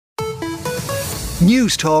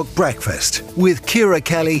Newstalk Breakfast with Ciara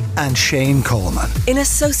Kelly and Shane Coleman. In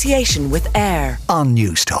association with AIR On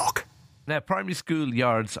Newstalk. Now, primary school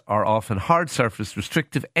yards are often hard surface,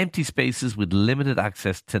 restrictive, empty spaces with limited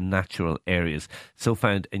access to natural areas. So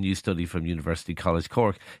found a new study from University College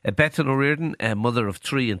Cork. Bethan O'Riordan, a mother of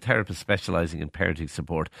three and therapist specialising in parenting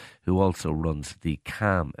support, who also runs the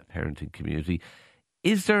CAM parenting community.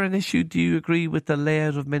 Is there an issue, do you agree, with the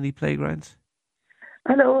layout of many playgrounds?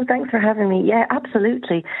 Hello, thanks for having me. Yeah,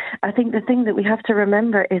 absolutely. I think the thing that we have to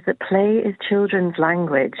remember is that play is children's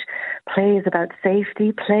language. Play is about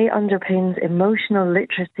safety. Play underpins emotional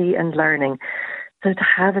literacy and learning. So to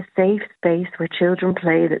have a safe space where children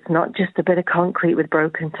play that's not just a bit of concrete with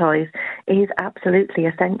broken toys is absolutely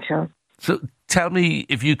essential. So tell me,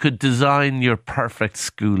 if you could design your perfect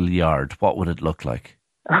schoolyard, what would it look like?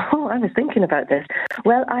 Oh, I was thinking about this.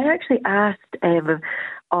 Well, I actually asked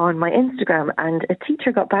on my Instagram, and a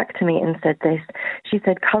teacher got back to me and said this. She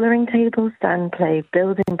said, colouring tables, stand play,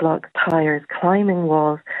 building blocks, tyres, climbing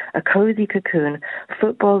walls, a cosy cocoon,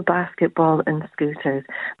 football, basketball and scooters.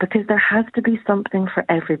 Because there has to be something for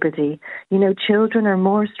everybody. You know, children are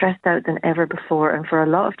more stressed out than ever before, and for a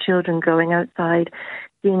lot of children going outside,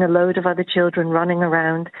 seeing a load of other children running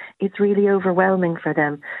around, it's really overwhelming for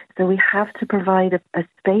them. So we have to provide a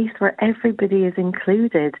space where everybody is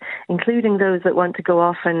included, including those that want to go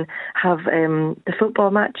off and have the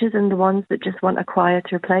football matches and the ones that just want a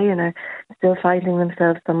quieter play and are still finding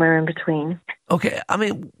themselves somewhere in between. Okay, I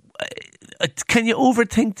mean, can you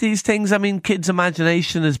overthink these things? I mean, kids'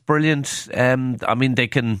 imagination is brilliant. I mean, they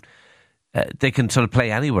can sort of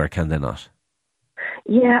play anywhere, can they not?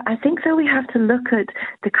 Yeah, I think so. We have to look at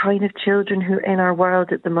the kind of children who are in our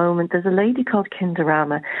world at the moment. There's a lady called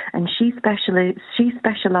Kinderama, and she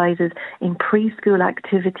specialises in preschool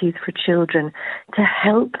activities for children to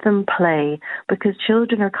help them play, because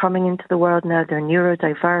children are coming into the world now. They're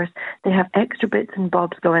neurodiverse. They have extra bits and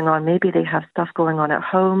bobs going on. Maybe they have stuff going on at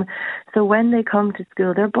home. So when they come to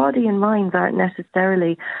school, their body and minds aren't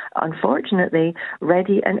necessarily, unfortunately,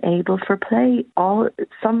 ready and able for play.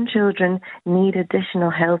 Some children need additional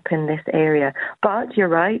help in this area. But you're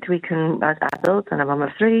right, we can, as adults, and a mum of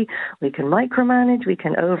three, we can micromanage, we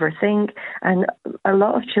can overthink, and a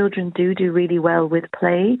lot of children do really well with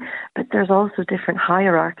play, but there's also different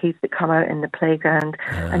hierarchies that come out in the playground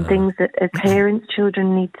and things that as parents,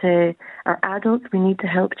 or adults, we need to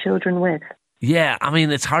help children with. Yeah, I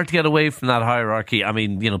mean, it's hard to get away from that hierarchy. I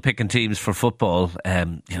mean, you know, picking teams for football,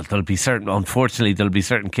 unfortunately, there'll be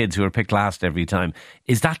certain kids who are picked last every time.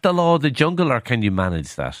 Is that the law of the jungle, or can you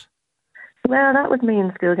manage that? Well, that was me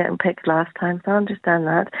in school getting picked last time, so I understand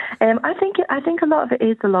that. I think a lot of it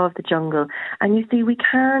is the law of the jungle. And you see, we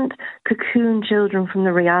can't cocoon children from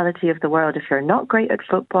the reality of the world. If you're not great at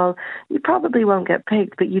football, you probably won't get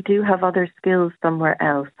picked, but you do have other skills somewhere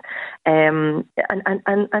else. And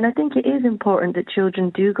I think it is important that children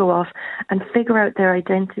do go off and figure out their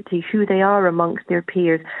identity, who they are amongst their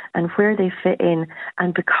peers and where they fit in,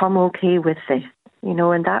 and become okay with this. You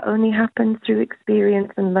know, and that only happens through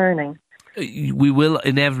experience and learning. We will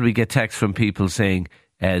inevitably get texts from people saying,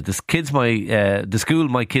 the school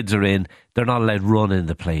my kids are in, they're not allowed to run in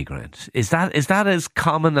the playground. Is that as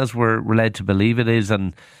common as we're led to believe it is,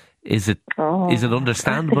 and is it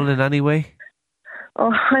understandable in any way?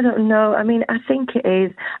 Oh, I don't know. I mean, I think it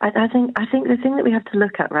is. I think the thing that we have to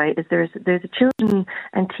look at, right, is there's a children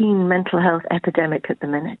and teen mental health epidemic at the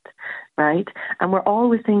minute, right? And we're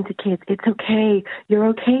always saying to kids, it's okay, you're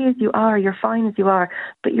okay as you are, you're fine as you are,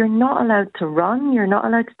 but you're not allowed to run, you're not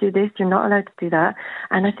allowed to do this, you're not allowed to do that.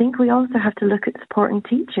 And I think we also have to look at supporting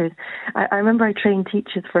teachers. I remember I trained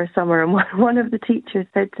teachers for a summer, and one of the teachers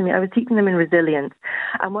said to me, I was teaching them in resilience,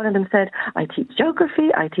 and one of them said, I teach geography,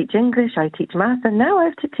 I teach English, I teach maths, and now I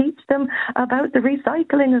have to teach them about the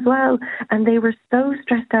recycling as well. And they were so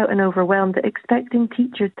stressed out and overwhelmed that expecting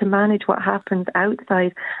teachers to manage what happens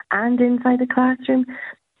outside and inside the classroom,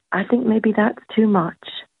 I think maybe that's too much.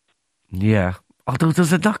 Yeah. Although,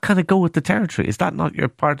 does it not kind of go with the territory? Is that not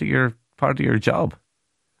part of your job?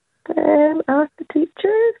 Ask the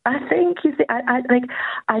teachers. I think, you see,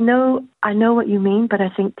 I know what you mean, but I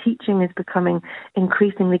think teaching is becoming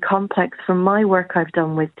increasingly complex from my work I've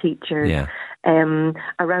done with teachers. Yeah.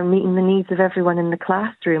 Around meeting the needs of everyone in the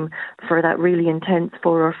classroom for that really intense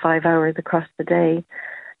 4 or 5 hours across the day.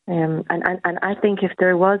 And I think if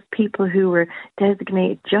there was people who were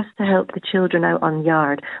designated just to help the children out on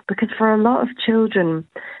yard, because for a lot of children,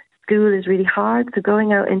 school is really hard. So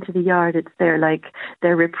going out into the yard, it's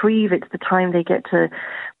their reprieve. It's the time they get to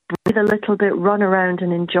breathe a little bit, run around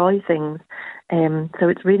and enjoy things. So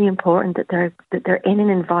it's really important that they're in an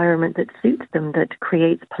environment that suits them, that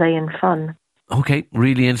creates play and fun. Okay,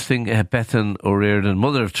 really interesting. Bethan O'Riordan,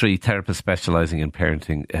 mother of 3, therapist specialising in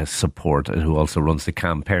parenting support, and who also runs the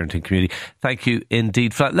CAM parenting community. Thank you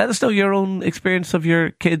indeed for that. Let us know your own experience of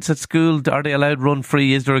your kids at school. Are they allowed run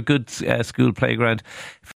free? Is there a good school playground?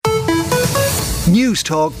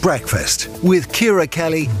 Newstalk Breakfast with Ciara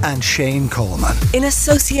Kelly and Shane Coleman in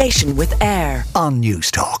association with AIR on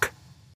Newstalk.